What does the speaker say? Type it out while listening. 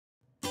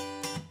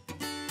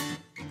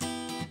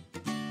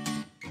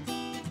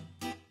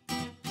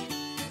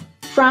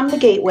From the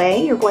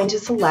gateway, you're going to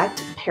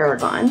select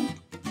Paragon.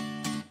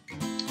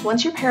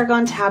 Once your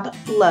Paragon tab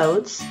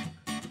loads,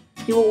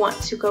 you will want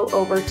to go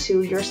over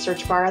to your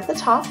search bar at the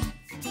top.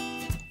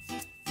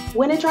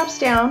 When it drops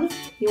down,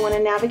 you want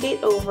to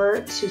navigate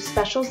over to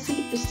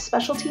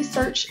Specialty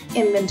Search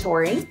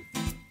Inventory.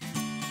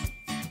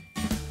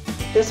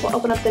 This will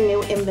open up the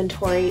new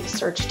Inventory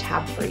Search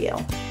tab for you.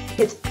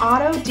 It's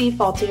auto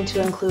defaulting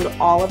to include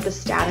all of the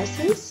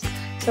statuses,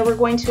 so we're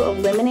going to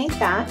eliminate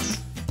that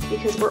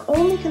because we're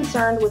only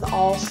concerned with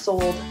all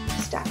sold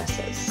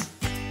statuses.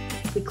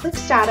 We click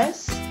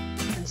Status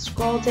and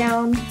scroll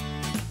down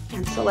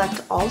and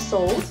select All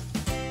Sold.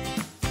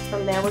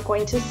 From there, we're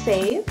going to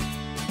save.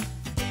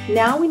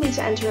 Now we need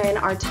to enter in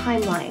our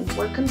timeline.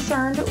 We're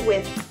concerned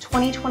with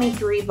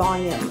 2023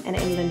 volume and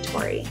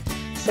inventory.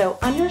 So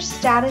under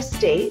status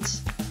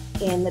date,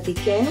 in the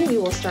begin, we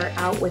will start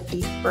out with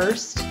the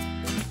first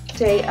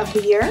day of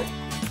the year,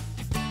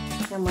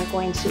 and we're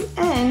going to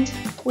end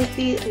with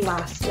the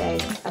last day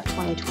of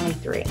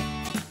 2023.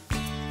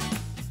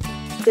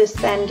 This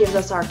then gives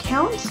us our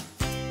count.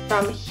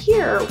 From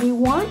here, we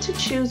want to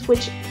choose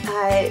which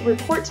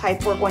report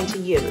type we're going to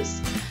use.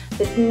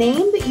 The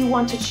name that you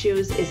want to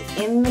choose is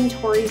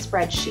Inventory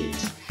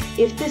Spreadsheet.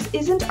 If this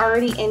isn't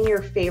already in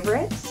your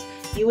favorites,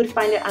 you would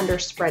find it under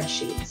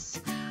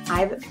Spreadsheets.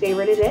 I've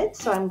favorited it,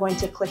 so I'm going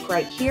to click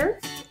right here,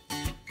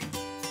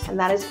 and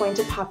that is going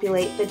to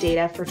populate the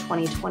data for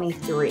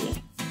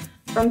 2023.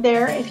 From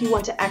there, if you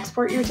want to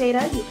export your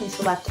data, you can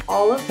select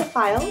all of the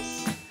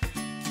files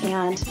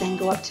and then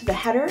go up to the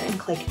header and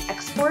click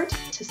Export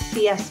to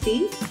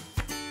CSV.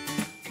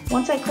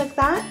 Once I click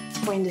that, it's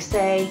going to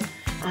say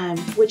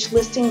which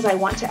listings I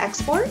want to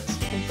export,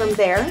 and from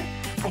there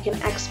I can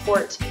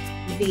export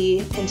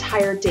the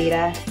entire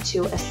data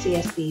to a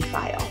CSV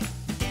file.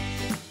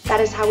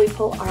 That is how we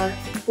pull our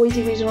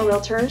Boise Regional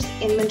Realtors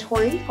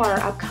inventory for our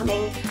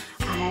upcoming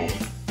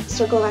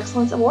Circle of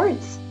Excellence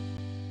Awards.